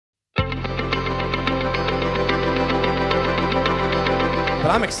But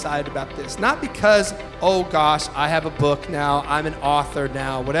I'm excited about this. Not because, oh gosh, I have a book now, I'm an author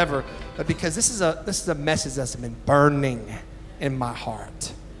now, whatever, but because this is a message that's been burning in my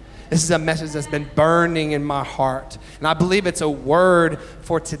heart. This is a message that's been burning in my heart. And I believe it's a word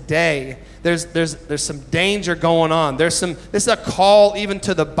for today. There's some danger going on. This is a call even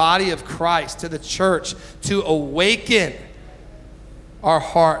to the body of Christ, to the church, to awaken our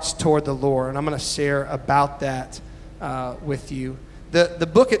hearts toward the Lord. And I'm going to share about that with you. The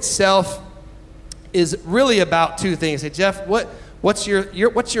book itself is really about two things. Hey, Jeff, what's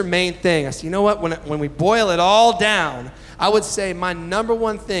your main thing? I said, you know what? When we boil it all down, I would say my number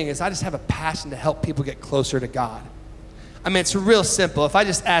one thing is I just have a passion to help people get closer to God. I mean, it's real simple. If I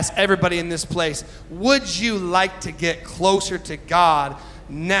just ask everybody in this place, would you like to get closer to God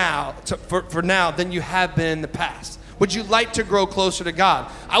now, for now, than you have been in the past? Would you like to grow closer to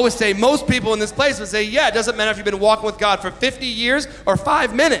God? I would say most people in this place would say, yeah, it doesn't matter if you've been walking with God for 50 years or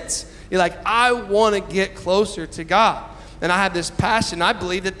 5 minutes. You're like, I want to get closer to God. And I have this passion. I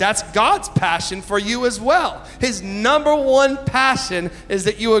believe that that's God's passion for you as well. His number one passion is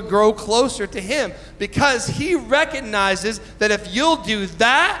that you would grow closer to Him, because He recognizes that if you'll do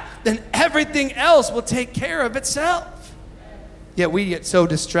that, then everything else will take care of itself. Yet we get so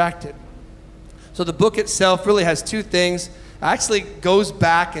distracted. So the book itself really has two things. It actually goes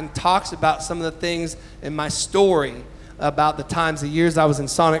back and talks about some of the things in my story about the times, the years I was in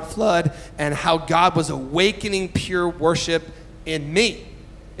Sonic Flood, and how God was awakening pure worship in me.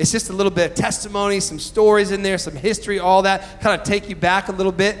 It's just a little bit of testimony, some stories in there, some history, all that, kind of take you back a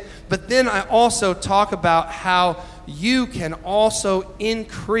little bit. But then I also talk about how you can also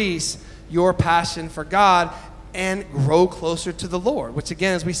increase your passion for God and grow closer to the Lord, which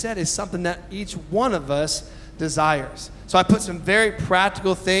again, as we said, is something that each one of us desires. So I put some very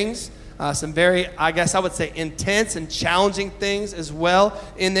practical things, some very, I guess I would say, intense and challenging things as well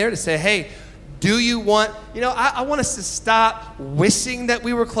in there to say, hey, do you want, I want us to stop wishing that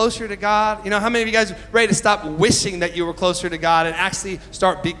we were closer to God. How many of you guys are ready to stop wishing that you were closer to God and actually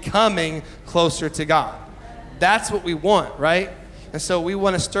start becoming closer to God? That's what we want, right? And so we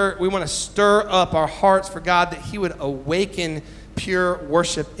want to stir up our hearts for God, that He would awaken pure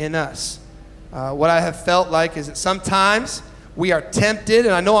worship in us. What I have felt like is that sometimes we are tempted,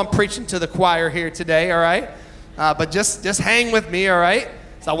 and I know I'm preaching to the choir here today, all right? But just hang with me, all right?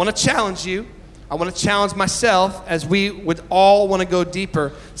 So I want to challenge you. I want to challenge myself as we would all want to go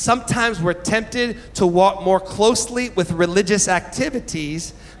deeper. Sometimes we're tempted to walk more closely with religious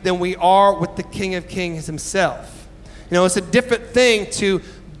activities than we are with the King of Kings Himself. It's a different thing to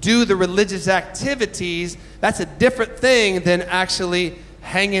do the religious activities. That's a different thing than actually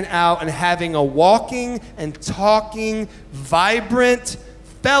hanging out and having a walking and talking, vibrant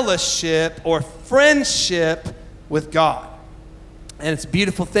fellowship or friendship with God. And it's a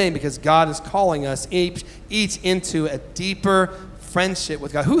beautiful thing because God is calling us each into a deeper friendship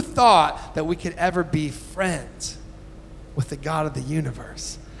with God. Who thought that we could ever be friends with the God of the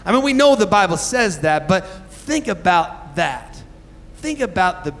universe? I mean, we know the Bible says that, but think about that. Think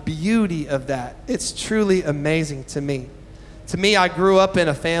about the beauty of that. It's truly amazing to me. To me, I grew up in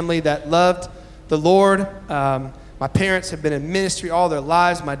a family that loved the Lord. My parents have been in ministry all their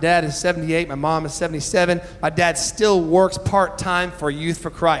lives. My dad is 78. My mom is 77. My dad still works part-time for Youth for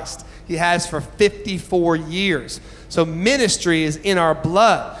Christ. He has for 54 years. So ministry is in our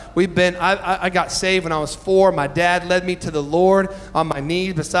blood. I got saved when I was 4. My dad led me to the Lord on my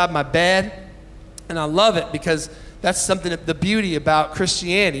knees beside my bed. And I love it because that's something, the beauty about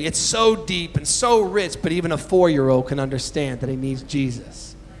Christianity. It's so deep and so rich, but even a 4-year-old can understand that he needs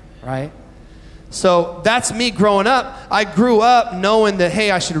Jesus, right? So that's me growing up. I grew up knowing that,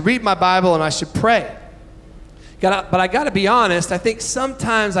 hey, I should read my Bible and I should pray. But I got to be honest, I think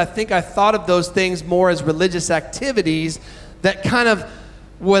sometimes I thought of those things more as religious activities that kind of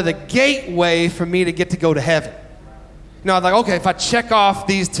were the gateway for me to get to go to heaven. I was like, okay, if I check off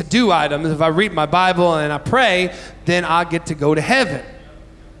these to-do items, if I read my Bible and I pray, then I'll get to go to heaven.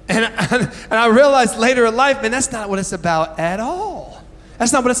 And I realized later in life, man, that's not what it's about at all.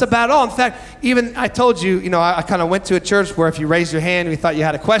 That's not what it's about at all. In fact, even I told you, I kind of went to a church where if you raised your hand, we thought you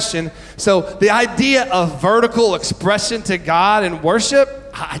had a question. So the idea of vertical expression to God and worship,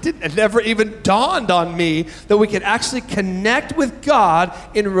 it never even dawned on me that we could actually connect with God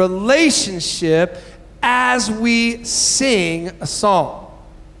in relationship as we sing a song.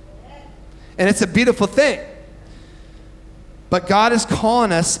 And it's a beautiful thing. But God is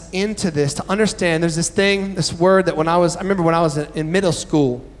calling us into this to understand there's this word that I remember when I was in middle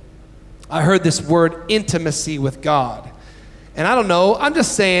school, I heard this word intimacy with God. And I don't know, I'm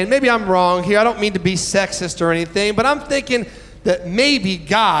just saying, maybe I'm wrong here. I don't mean to be sexist or anything, but I'm thinking that maybe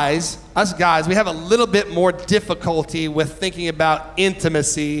us guys, we have a little bit more difficulty with thinking about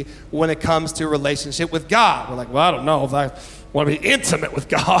intimacy when it comes to relationship with God. We're like, well, I don't know if I want to be intimate with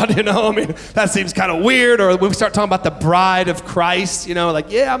God, you know? I mean, that seems kind of weird. Or when we start talking about the bride of Christ, you know,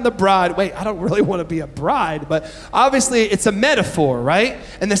 like, yeah, I'm the bride. Wait, I don't really want to be a bride. But obviously, it's a metaphor, right?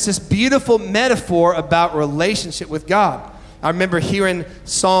 And it's this beautiful metaphor about relationship with God. I remember hearing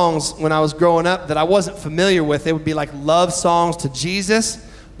songs when I was growing up that I wasn't familiar with. They would be like love songs to Jesus,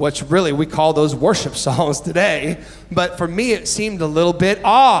 which really we call those worship songs today. But for me, it seemed a little bit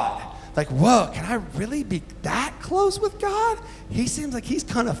odd. Like, whoa, can I really be that close with God? He seems like he's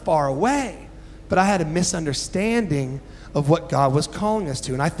kind of far away. But I had a misunderstanding of what God was calling us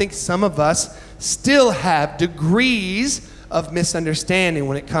to. And I think some of us still have degrees of misunderstanding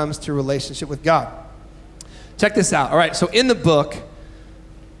when it comes to relationship with God. Check this out. All right, so in the book,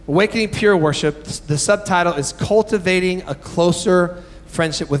 Awakening Pure Worship, the subtitle is Cultivating a Closer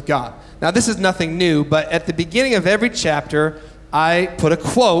Friendship with God. Now, this is nothing new, but at the beginning of every chapter, I put a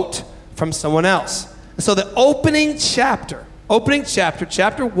quote from someone else. So the opening chapter,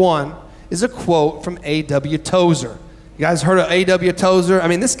 chapter 1, is a quote from A.W. Tozer. You guys heard of A.W. Tozer? I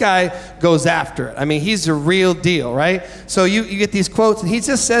mean, this guy goes after it. I mean, he's a real deal, right? So you get these quotes, and he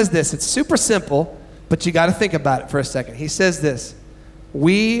just says this. It's super simple, but you got to think about it for a second. He says this: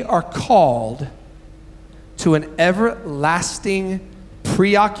 we are called to an everlasting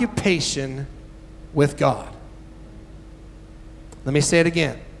preoccupation with God. Let me say it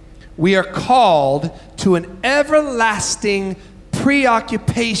again. We are called to an everlasting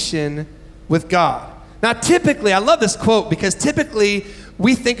preoccupation with God. Now, typically, I love this quote because typically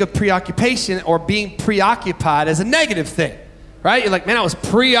we think of preoccupation or being preoccupied as a negative thing, right? You're like, man, I was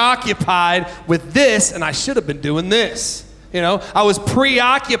preoccupied with this and I should have been doing this. You know, I was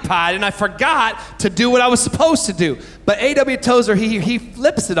preoccupied and I forgot to do what I was supposed to do. But A.W. Tozer, he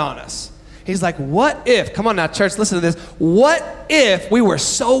flips it on us. He's like, what if, come on now, church, listen to this. What if we were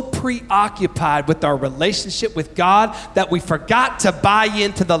so preoccupied with our relationship with God that we forgot to buy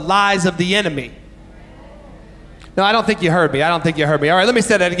into the lies of the enemy? No, I don't think you heard me. All right, let me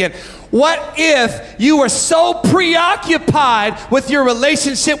say that again. What if you were so preoccupied with your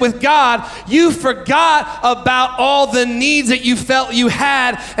relationship with God, you forgot about all the needs that you felt you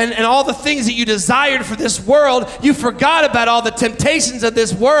had and all the things that you desired for this world. You forgot about all the temptations of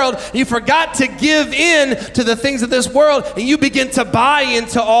this world. You forgot to give in to the things of this world, and you begin to buy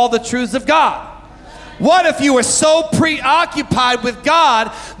into all the truths of God. What if you were so preoccupied with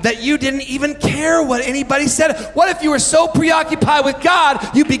God that you didn't even care what anybody said? What if you were so preoccupied with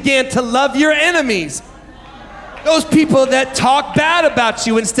God, you began to love your enemies? Those people that talk bad about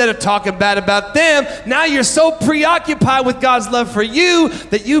you instead of talking bad about them. Now you're so preoccupied with God's love for you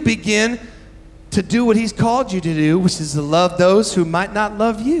that you begin to do what he's called you to do, which is to love those who might not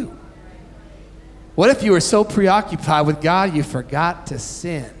love you. What if you were so preoccupied with God you forgot to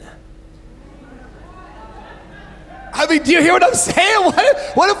sin? I mean, do you hear what I'm saying?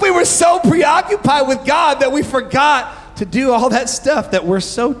 What if we were so preoccupied with God that we forgot to do all that stuff that we're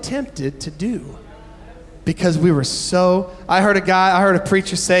so tempted to do? Because we were so... I heard a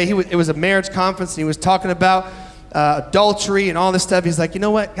preacher say, it was a marriage conference, and he was talking about adultery and all this stuff. He's like, you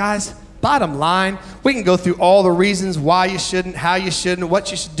know what, guys? Bottom line, we can go through all the reasons why you shouldn't, how you shouldn't, what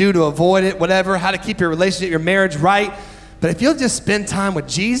you should do to avoid it, whatever, how to keep your relationship, your marriage right. But if you'll just spend time with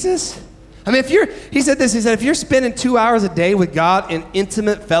Jesus... I mean, he said, if you're spending 2 hours a day with God in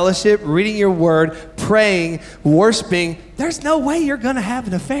intimate fellowship, reading your word, praying, worshiping, there's no way you're going to have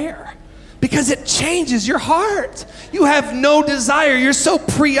an affair because it changes your heart. You have no desire. You're so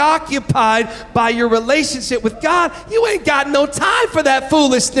preoccupied by your relationship with God, you ain't got no time for that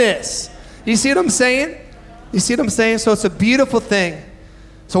foolishness. You see what I'm saying? So it's a beautiful thing.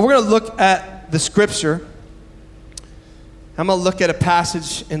 So we're going to look at the scripture. I'm going to look at a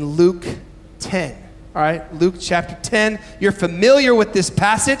passage in Luke 10, all right? Luke chapter 10. You're familiar with this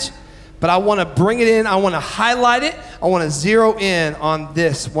passage, but I want to bring it in. I want to highlight it. I want to zero in on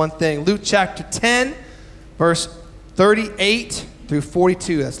this one thing. Luke chapter 10, verse 38 through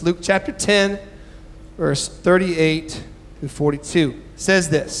 42. That's Luke chapter 10, verse 38 through 42. It says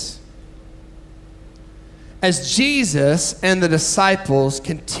this: as Jesus and the disciples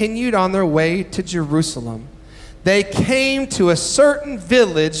continued on their way to Jerusalem, they came to a certain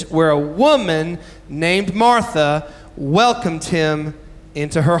village where a woman named Martha welcomed him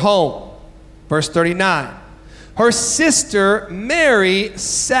into her home. Verse 39. Her sister Mary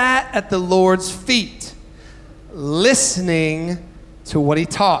sat at the Lord's feet, listening to what he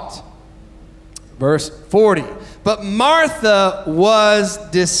taught. Verse 40. But Martha was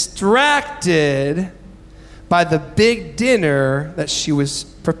distracted by the big dinner that she was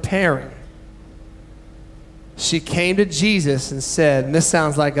preparing. She came to Jesus and said, and this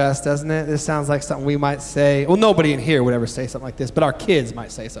sounds like us, doesn't it? This sounds like something we might say. Well, nobody in here would ever say something like this, but our kids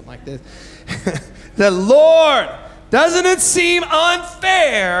might say something like this. The Lord, doesn't it seem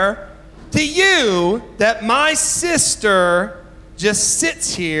unfair to you that my sister just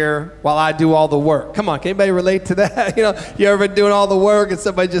sits here while I do all the work? Come on, can anybody relate to that? You know, you ever been doing all the work and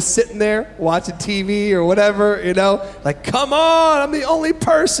somebody just sitting there watching TV or whatever, you know? Like, come on, I'm the only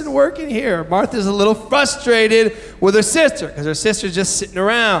person working here. Martha's a little frustrated with her sister because her sister's just sitting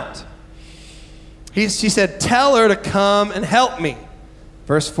around. She said, tell her to come and help me.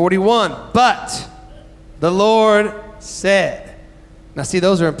 Verse 41, but the Lord said. Now see,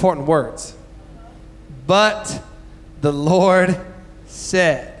 those are important words. But the Lord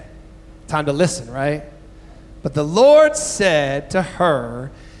said. Time to listen, right? But the Lord said to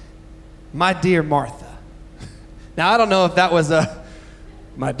her, my dear Martha. Now, I don't know if that was a,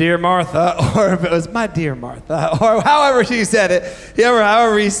 my dear Martha, or if it was my dear Martha, or however she said it,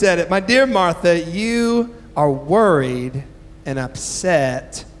 however he said it. My dear Martha, you are worried and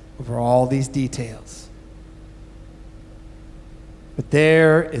upset over all these details. But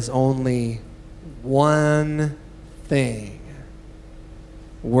there is only one thing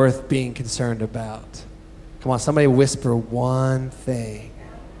worth being concerned about. Come on, somebody whisper one thing.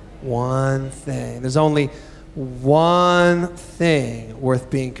 One thing. There's only one thing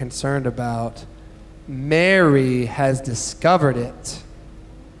worth being concerned about. Mary has discovered it,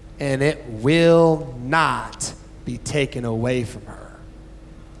 and it will not be taken away from her.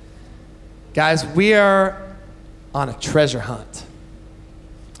 Guys, we are on a treasure hunt.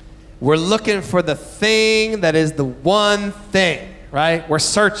 We're looking for the thing that is the one thing, right? We're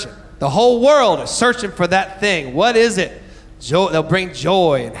searching. The whole world is searching for that thing. What is it? Joy, they'll bring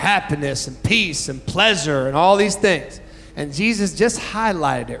joy and happiness and peace and pleasure and all these things. And Jesus just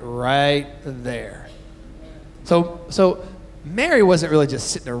highlighted it right there. So Mary wasn't really just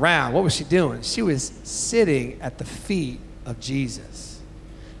sitting around. What was she doing? She was sitting at the feet of Jesus.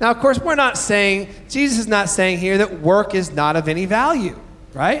 Now, of course, Jesus is not saying here that work is not of any value,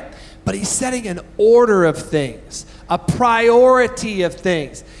 right? But he's setting an order of things, a priority of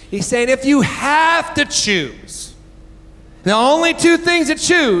things. He's saying if you have to choose, the only two things to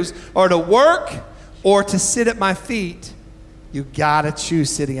choose are to work or to sit at my feet, you gotta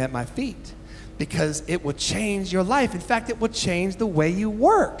choose sitting at my feet because it will change your life. In fact, it will change the way you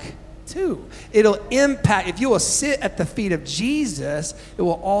work too. It'll impact, if you will sit at the feet of Jesus, it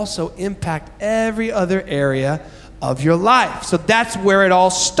will also impact every other area of your life. So that's where it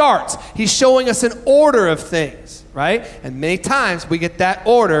all starts. He's showing us an order of things, right? And many times we get that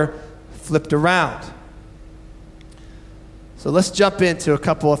order flipped around. So let's jump into a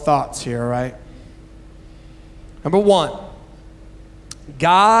couple of thoughts here, all right? Number one,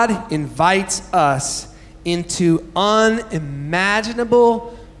 God invites us into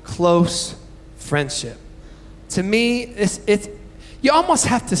unimaginable close friendship. To me, it's you almost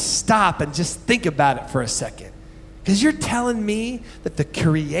have to stop and just think about it for a second. Because you're telling me that the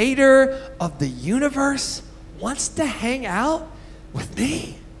creator of the universe wants to hang out with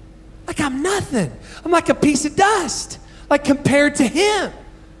me? Like I'm nothing. I'm like a piece of dust, like compared to him,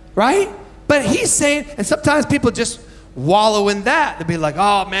 right? But he's saying, and sometimes people just wallow in that. They'll be like,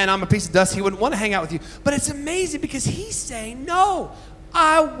 oh man, I'm a piece of dust. He wouldn't want to hang out with you. But it's amazing because he's saying, no,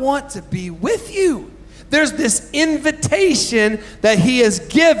 I want to be with you. There's this invitation that he has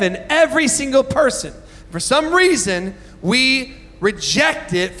given every single person. For some reason, we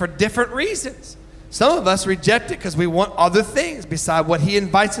reject it for different reasons. Some of us reject it because we want other things beside what he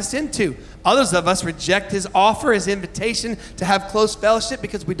invites us into. Others of us reject his offer, his invitation to have close fellowship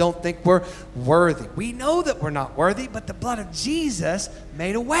because we don't think we're worthy. We know that we're not worthy, but the blood of Jesus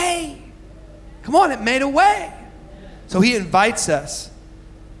made a way. Come on, it made a way. So he invites us.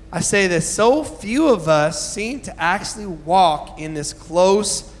 I say this, so few of us seem to actually walk in this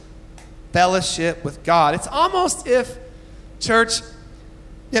close fellowship with God. It's almost if, church,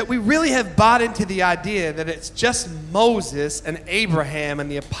 that we really have bought into the idea that it's just Moses and Abraham and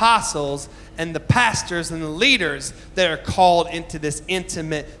the apostles and the pastors and the leaders that are called into this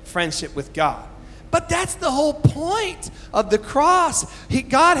intimate friendship with God. But that's the whole point of the cross.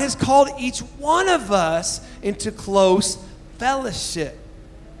 God has called each one of us into close fellowship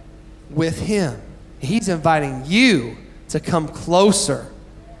with him. He's inviting you to come closer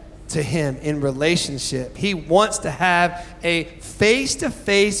to him in relationship. He wants to have a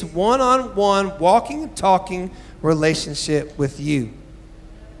face-to-face, one-on-one, walking and talking relationship with you.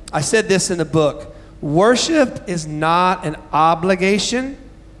 I said this in the book. Worship is not an obligation,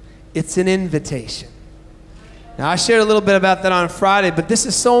 it's an invitation. Now, I shared a little bit about that on Friday, but this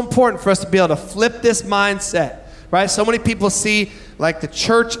is so important for us to be able to flip this mindset, right? So many people see like the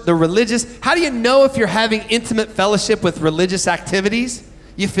church, the religious. How do you know if you're having intimate fellowship with religious activities?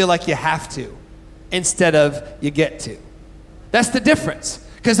 You feel like you have to instead of you get to. That's the difference.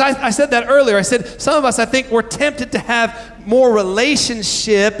 Because I said that earlier. I said some of us, I think, we're tempted to have more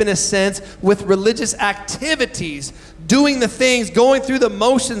relationship, in a sense, with religious activities, doing the things, going through the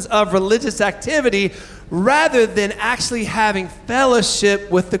motions of religious activity, rather than actually having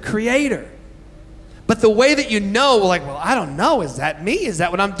fellowship with the Creator. But the way that you know, like, well, I don't know, is that me? Is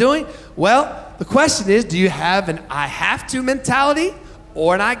that what I'm doing? Well, the question is, do you have an I have to mentality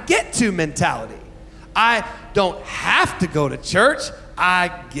or an I get to mentality? I don't have to go to church.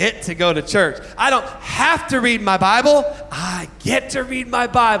 I get to go to church. I don't have to read my Bible. I get to read my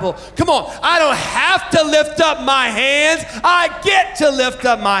Bible. Come on. I don't have to lift up my hands. I get to lift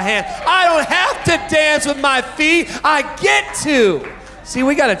up my hands. I don't have to dance with my feet. I get to. See,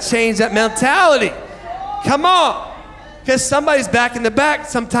 we got to change that mentality. Come on. Because somebody's back in the back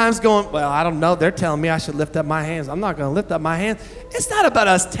sometimes going, well, I don't know. They're telling me I should lift up my hands. I'm not going to lift up my hands. It's not about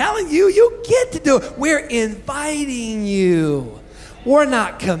us telling you. You get to do it. We're inviting you. We're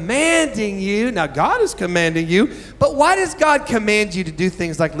not commanding you. Now, God is commanding you. But why does God command you to do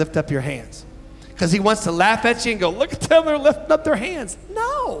things like lift up your hands? Because he wants to laugh at you and go, look at them, they're lifting up their hands.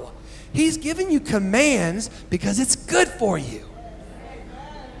 No. He's giving you commands because it's good for you.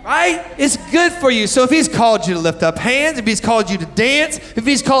 Right? It's good for you. So if he's called you to lift up hands, if he's called you to dance, if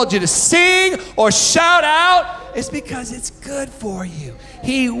he's called you to sing or shout out, it's because it's good for you.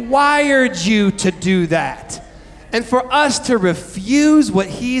 He wired you to do that. And for us to refuse what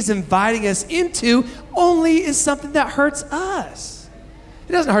he's inviting us into only is something that hurts us.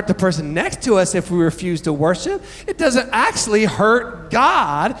 It doesn't hurt the person next to us if we refuse to worship. It doesn't actually hurt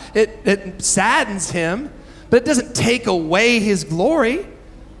God. It saddens him, but it doesn't take away his glory.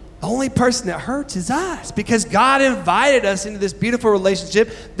 The only person that hurts is us because God invited us into this beautiful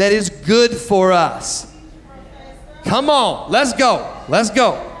relationship that is good for us. Come on, let's go. Let's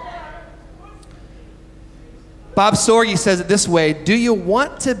go. Bob Sorge says it this way. Do you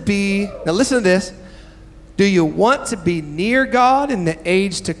want to be, now listen to this. Do you want to be near God in the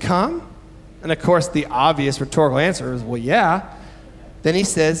age to come? And of course, the obvious rhetorical answer is, well, yeah. Then he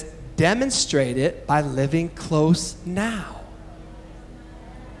says, demonstrate it by living close now.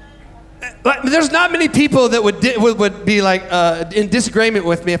 But there's not many people that would be like in disagreement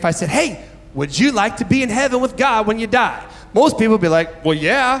with me if I said, hey, would you like to be in heaven with God when you die? Most people would be like, well,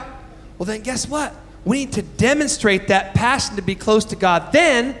 yeah. Well, then guess what? We need to demonstrate that passion to be close to God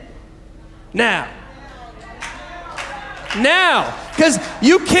then, now. Now. Because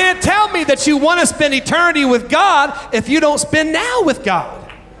you can't tell me that you want to spend eternity with God if you don't spend now with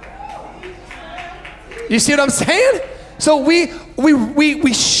God. You see what I'm saying? So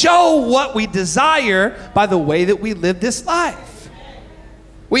we show what we desire by the way that we live this life.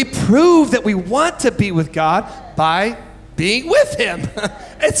 We prove that we want to be with God by being with him.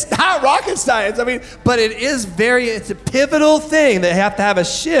 It's not rocket science. I mean, but it's a pivotal thing that you have to have a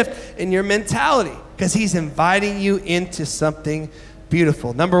shift in your mentality because he's inviting you into something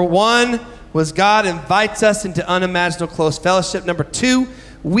beautiful. Number one was God invites us into unimaginable close fellowship. Number two,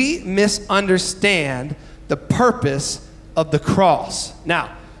 we misunderstand the purpose of the cross.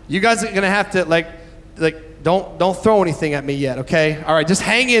 Now, you guys are going to have to don't throw anything at me yet, okay? All right, just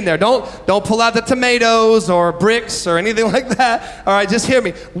hang in there. Don't pull out the tomatoes or bricks or anything like that. All right, just hear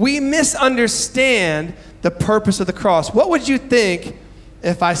me. We misunderstand the purpose of the cross. What would you think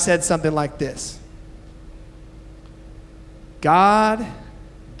if I said something like this? God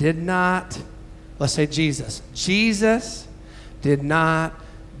did not, let's say Jesus. Jesus did not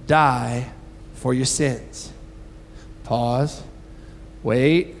die for your sins. Pause.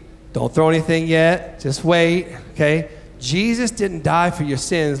 Wait. Don't throw anything yet. Just wait, okay? Jesus didn't die for your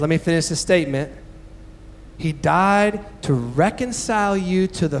sins. Let me finish the statement. He died to reconcile you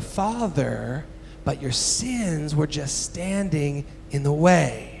to the Father, but your sins were just standing in the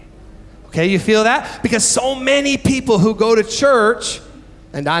way. Okay, you feel that? Because so many people who go to church,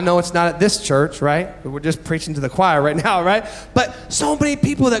 and I know it's not at this church, right? We're just preaching to the choir right now, right? But so many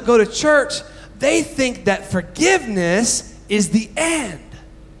people that go to church, they think that forgiveness is the end.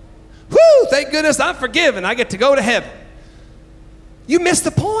 Woo, thank goodness I'm forgiven. I get to go to heaven. You missed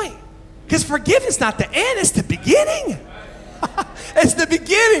the point. Because forgiveness is not the end, it's the beginning. It's the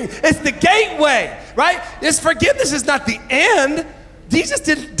beginning. It's the gateway, right? Forgiveness is not the end. Jesus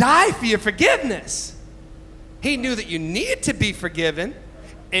didn't die for your forgiveness. He knew that you needed to be forgiven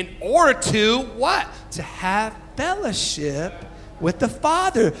in order to what? To have fellowship with the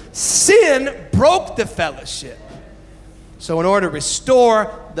Father. Sin broke the fellowship. So in order to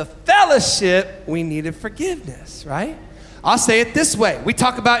restore the fellowship, we needed forgiveness, right? I'll say it this way. We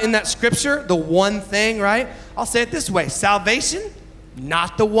talk about in that scripture, the one thing, right? I'll say it this way. Salvation,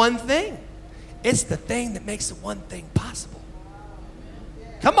 not the one thing. It's the thing that makes the one thing possible.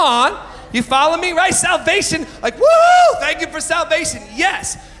 Come on. You follow me, right? Salvation, like, woo, thank you for salvation.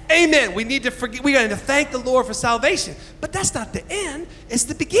 Yes, amen. We need to forgive. We got to thank the Lord for salvation. But that's not the end. It's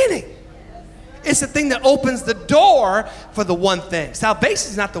the beginning. It's the thing that opens the door for the one thing.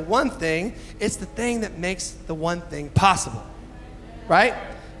 Salvation is not the one thing. It's the thing that makes the one thing possible. Right?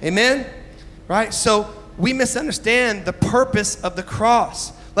 Amen? Right? So we misunderstand the purpose of the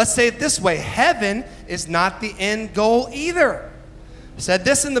cross. Let's say it this way. Heaven is not the end goal either. I said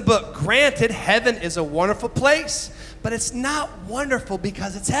this in the book. Granted, heaven is a wonderful place, but it's not wonderful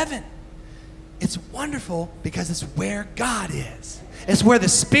because it's heaven. It's wonderful because it's where God is. It's where the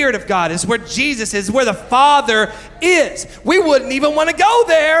Spirit of God is, where Jesus is, where the Father is. We wouldn't even want to go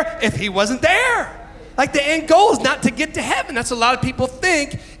there if He wasn't there. Like the end goal is not to get to heaven. That's what a lot of people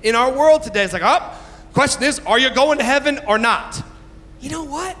think in our world today. It's like, oh, question is, are you going to heaven or not? You know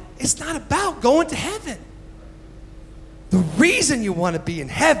what? It's not about going to heaven. The reason you want to be in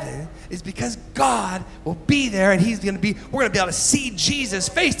heaven is because God will be there and we're going to be able to see Jesus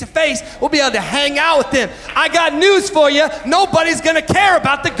face to face. We'll be able to hang out with Him. I got news for you. Nobody's going to care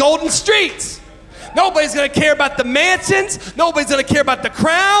about the golden streets. Nobody's going to care about the mansions. Nobody's going to care about the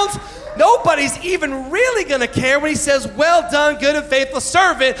crowns. Nobody's even really going to care when He says, well done, good and faithful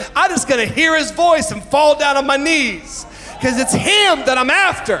servant. I'm just going to hear His voice and fall down on my knees. Because it's Him that I'm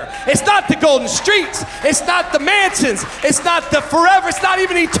after. It's not the golden streets. It's not the mansions. It's not the forever. It's not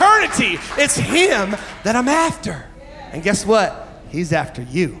even eternity. It's Him that I'm after. And guess what? He's after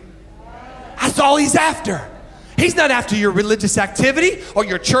you. That's all He's after. He's not after your religious activity or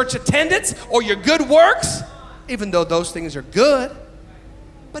your church attendance or your good works, even though those things are good.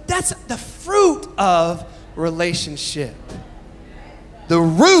 But that's the fruit of relationship. The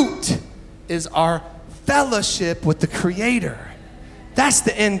root is our fellowship with the Creator. That's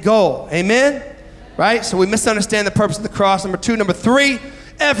the end goal. Amen? Right? So we misunderstand the purpose of the cross. Number two. Number three,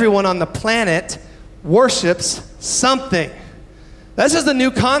 everyone on the planet worships something. This is a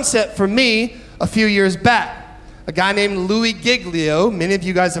new concept for me a few years back. A guy named Louis Giglio, many of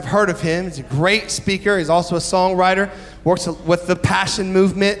you guys have heard of him. He's a great speaker. He's also a songwriter, works with the Passion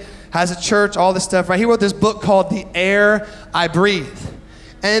Movement, has a church, all this stuff, right? He wrote this book called The Air I Breathe.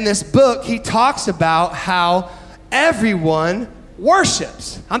 And in this book, he talks about how everyone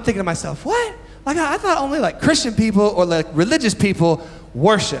worships. I'm thinking to myself, what? Like, I thought only like Christian people or like religious people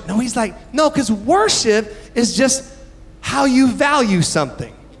worship. No, he's like, no, because worship is just how you value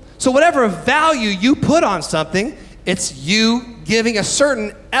something. So whatever value you put on something, it's you giving a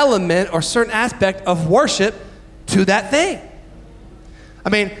certain element or certain aspect of worship to that thing. I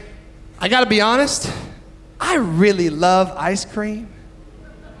mean, I gotta be honest, I really love ice cream.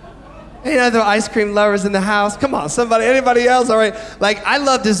 Any other ice cream lovers in the house? Come on, somebody, anybody else? All right. Like, I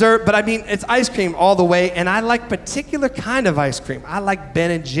love dessert, but I mean, it's ice cream all the way, and I like particular kind of ice cream. I like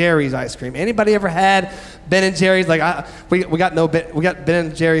Ben & Jerry's ice cream. Anybody ever had Ben & Jerry's? Like, we got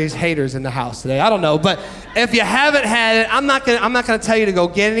Ben & Jerry's haters in the house today. I don't know, but if you haven't had it, I'm not gonna tell you to go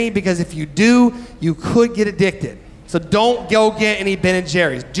get any, because if you do, you could get addicted. So don't go get any Ben &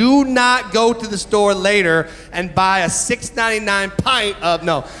 Jerry's. Do not go to the store later and buy a $6.99 pint of,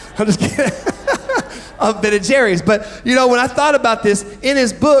 no, I'm just kidding, of Ben & Jerry's. But, you know, when I thought about this, in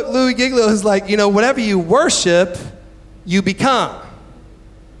his book, Louis Giglio is like, you know, whatever you worship, you become.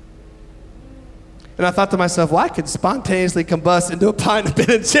 And I thought to myself, well, I could spontaneously combust into a pint of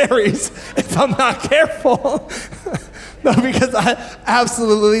Ben & Jerry's if I'm not careful. No, because I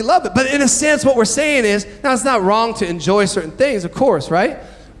absolutely love it. But in a sense, what we're saying is, now it's not wrong to enjoy certain things, of course, right?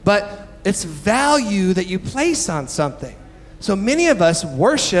 But it's value that you place on something. So many of us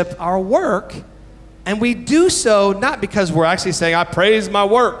worship our work, and we do so not because we're actually saying, I praise my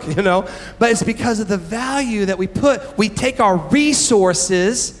work, you know, but it's because of the value that we put. We take our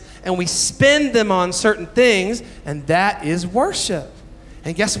resources and we spend them on certain things, and that is worship.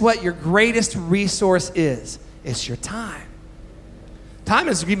 And guess what your greatest resource is? It's your time. Time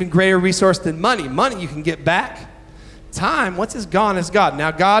is an even greater resource than money. Money you can get back. Time, once it's gone, it's gone. Now,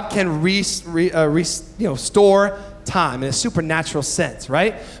 God can store time in a supernatural sense,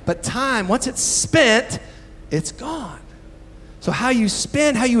 right? But time, once it's spent, it's gone. So how you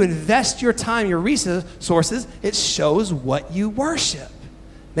spend, how you invest your time, your resources, it shows what you worship.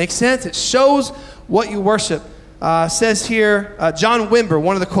 Make sense? It shows what you worship. Says here, John Wimber,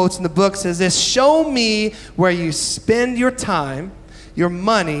 one of the quotes in the book says this: show me where you spend your time, your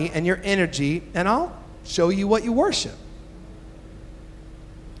money, and your energy, and I'll show you what you worship.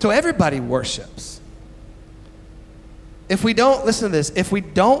 So everybody worships. If we don't, listen to this, if we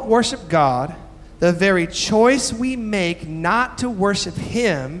don't worship God, the very choice we make not to worship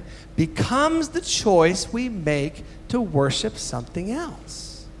him becomes the choice we make to worship something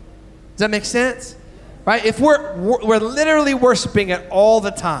else. Does that make sense? Right? If we're literally worshiping it all the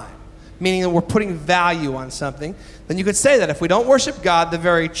time, meaning that we're putting value on something, then you could say that if we don't worship God, the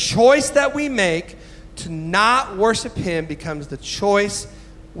very choice that we make to not worship him becomes the choice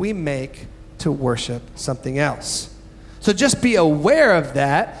we make to worship something else. So just be aware of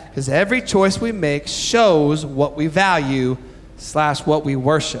that, because every choice we make shows what we value / what we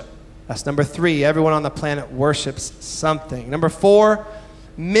worship. That's number 3. Everyone on the planet worships something. Number 4,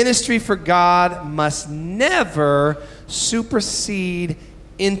 ministry for God must never supersede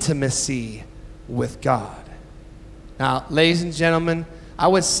intimacy with God. Now, ladies and gentlemen, I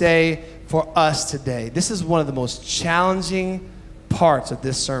would say for us today, this is one of the most challenging parts of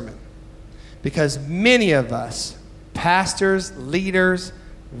this sermon, because many of us, pastors, leaders,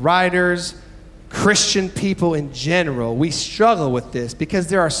 writers, Christian people in general, we struggle with this because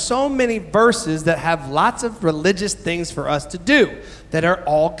there are so many verses that have lots of religious things for us to do that are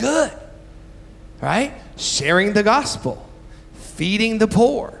all good, right? Sharing the gospel, feeding the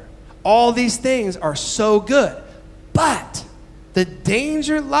poor, all these things are so good. But the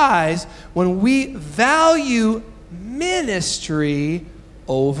danger lies when we value ministry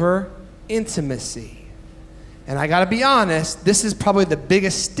over intimacy. And I got to be honest, this is probably the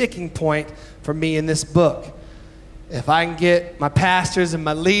biggest sticking point for me in this book. If I can get my pastors and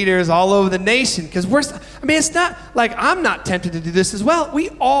my leaders all over the nation, because it's not like I'm not tempted to do this as well. We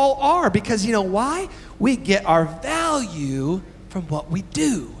all are, because you know why? We get our value from what we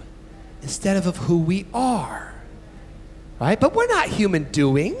do instead of who we are, right? But we're not human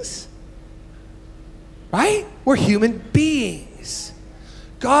doings, right? We're human beings.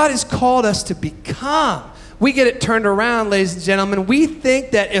 God has called us to become. We get it turned around, ladies and gentlemen. We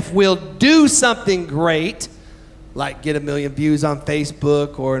think that if we'll do something great, like get 1 million views on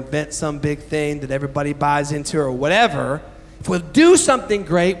Facebook or invent some big thing that everybody buys into or whatever, if we'll do something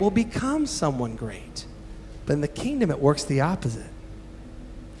great, we'll become someone great. But in the kingdom, it works the opposite.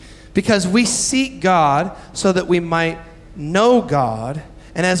 Because we seek God so that we might know God.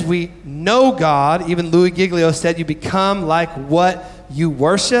 And as we know God, even Louis Giglio said, you become like what you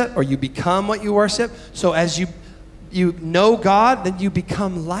worship, or you become what you worship. So as you know God, then you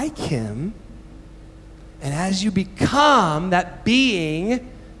become like him. And as you become that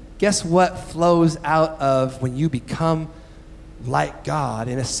being, guess what flows out of when you become like God,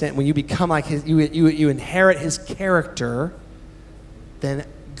 in a sense, when you become like his, you inherit his character, then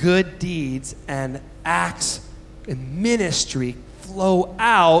good deeds and acts and ministry flow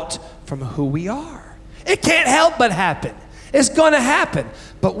out from who we are. It can't help but happen. It's going to happen.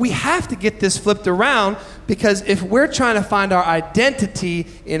 But we have to get this flipped around, because if we're trying to find our identity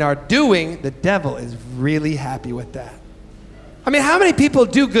in our doing, the devil is really happy with that. I mean, how many people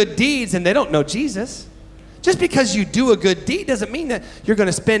do good deeds and they don't know Jesus? Just because you do a good deed doesn't mean that you're going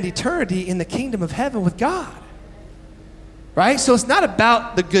to spend eternity in the kingdom of heaven with God. Right? So it's not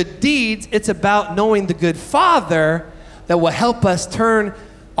about the good deeds. It's about knowing the good Father that will help us turn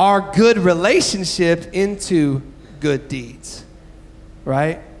our good relationship into good deeds,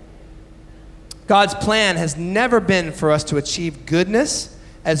 right? God's plan has never been for us to achieve goodness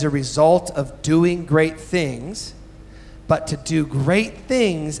as a result of doing great things, but to do great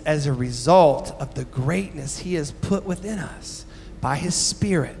things as a result of the greatness he has put within us by his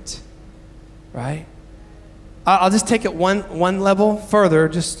Spirit, right? I'll just take it one level further.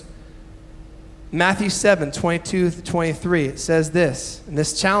 Just Matthew 7, 22-23, it says this, and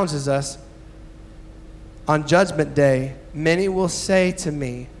this challenges us. On Judgment Day, many will say to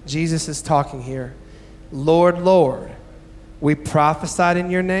me, Jesus is talking here, Lord, Lord, we prophesied in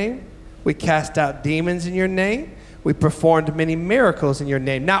your name, we cast out demons in your name, we performed many miracles in your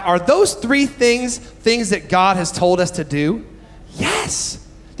name. Now, are those 3 things that God has told us to do? Yes,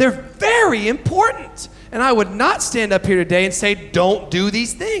 they're very important. And I would not stand up here today and say, don't do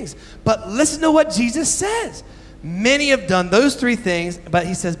these things. But listen to what Jesus says. Many have done those 3 things, but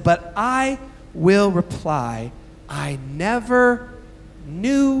he says, but I will reply, I never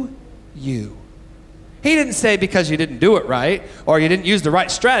knew you. He didn't say because you didn't do it right, or you didn't use the right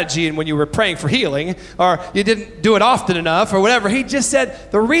strategy and when you were praying for healing, or you didn't do it often enough, or whatever. He just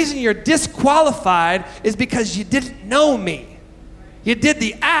said, the reason you're disqualified is because you didn't know me. You did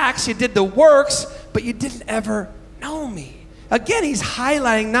the acts, you did the works, but you didn't ever know me. Again, he's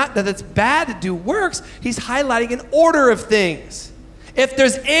highlighting not that it's bad to do works, he's highlighting an order of things. If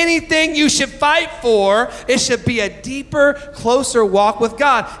there's anything you should fight for, it should be a deeper, closer walk with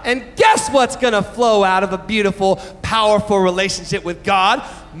God. And guess what's going to flow out of a beautiful, powerful relationship with God?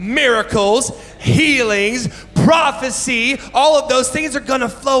 Miracles, healings, prophecy, all of those things are going to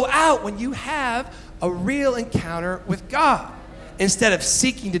flow out when you have a real encounter with God. Instead of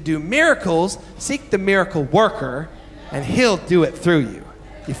seeking to do miracles, seek the miracle worker, and he'll do it through you.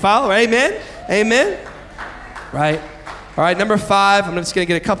 You follow? Amen? Amen? Right? All right, number 5, I'm just going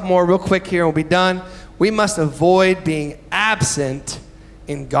to get a couple more real quick here and we'll be done. We must avoid being absent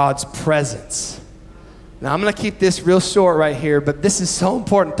in God's presence. Now, I'm going to keep this real short right here, but this is so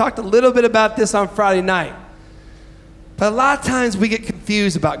important. Talked a little bit about this on Friday night. But a lot of times we get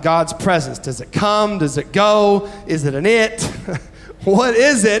confused about God's presence. Does it come? Does it go? Is it an it? What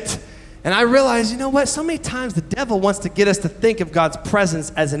is it? And I realized, you know what? So many times the devil wants to get us to think of God's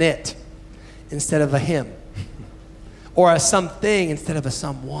presence as an it instead of a him. Or a something instead of a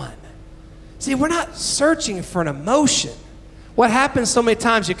someone. See, we're not searching for an emotion. What happens so many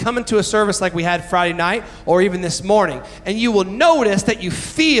times, you come into a service like we had Friday night or even this morning, and you will notice that you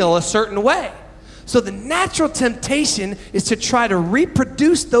feel a certain way. So the natural temptation is to try to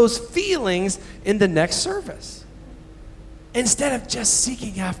reproduce those feelings in the next service instead of just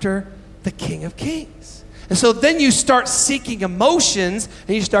seeking after the King of Kings. And so then you start seeking emotions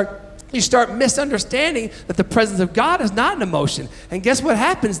and you start misunderstanding that the presence of God is not an emotion. And guess what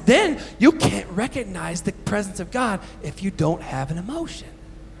happens? Then you can't recognize the presence of God if you don't have an emotion.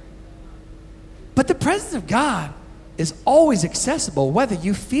 But the presence of God is always accessible whether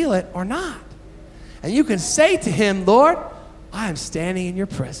you feel it or not. And you can say to him, Lord, I am standing in your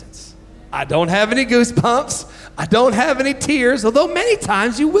presence. I don't have any goosebumps. I don't have any tears, although many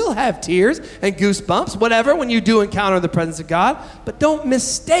times you will have tears and goosebumps, whatever, when you do encounter the presence of God. But don't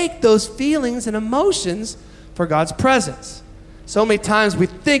mistake those feelings and emotions for God's presence. So many times we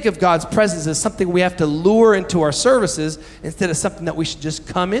think of God's presence as something we have to lure into our services instead of something that we should just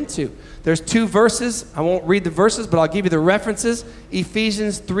come into. There's 2 verses. I won't read the verses, but I'll give you the references.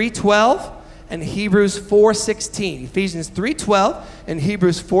 Ephesians 3:12 and Hebrews 4:16. Ephesians 3:12 and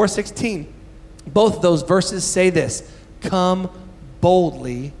Hebrews 4:16. Both of those verses say this: come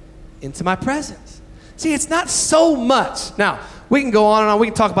boldly into my presence. See, it's not so much. Now, we can go on and on. We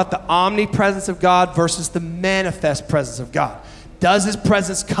can talk about the omnipresence of God versus the manifest presence of God. Does his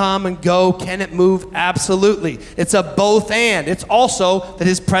presence come and go? Can it move? Absolutely. It's a both and. It's also that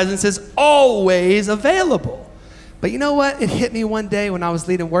his presence is always available. But you know what? It hit me one day when I was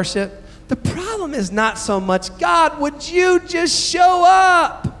leading worship. The problem is not so much, God, would you just show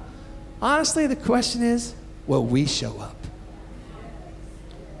up? Honestly, the question is, will we show up?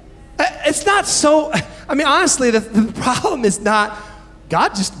 It's not so, honestly, the problem is not, God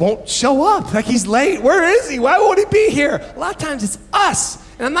just won't show up. Like he's late. Where is he? Why won't he be here? A lot of times it's us.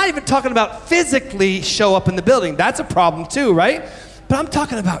 And I'm not even talking about physically show up in the building. That's a problem too, right? But I'm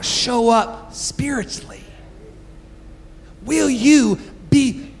talking about show up spiritually. Will you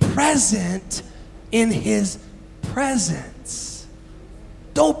be present in his presence?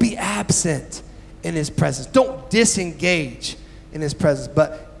 Don't be absent in his presence. Don't disengage in his presence,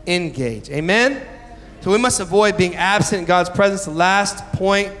 but engage. Amen? So we must avoid being absent in God's presence. The last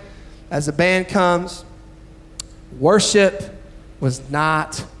point, as the band comes, worship was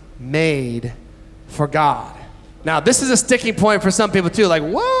not made for God. Now, this is a sticking point for some people too. Like,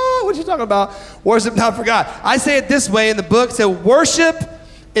 what? What are you talking about? Worship not for God. I say it this way in the book. It says, worship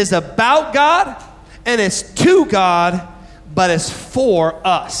is about God and it's to God, but it's for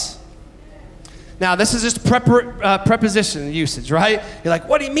us. Now, this is just preposition usage, right? You're like,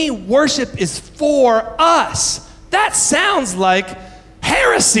 what do you mean worship is for us? That sounds like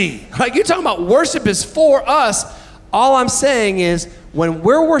heresy. Like you're talking about worship is for us. All I'm saying is when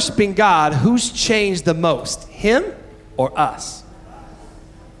we're worshiping God, who's changed the most? Him or us?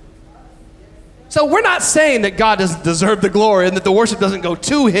 So we're not saying that God doesn't deserve the glory and that the worship doesn't go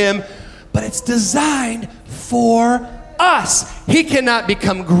to him, but it's designed for us. He cannot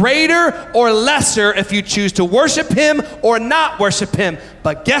become greater or lesser if you choose to worship him or not worship him.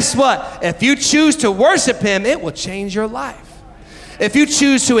 But guess what? If you choose to worship him, it will change your life. If you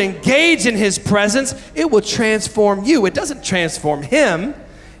choose to engage in his presence, it will transform you. It doesn't transform him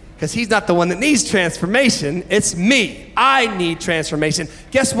because he's not the one that needs transformation. It's me. I need transformation.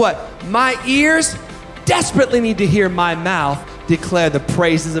 Guess what? My ears desperately need to hear my mouth declare the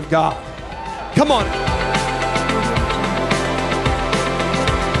praises of God. Come on.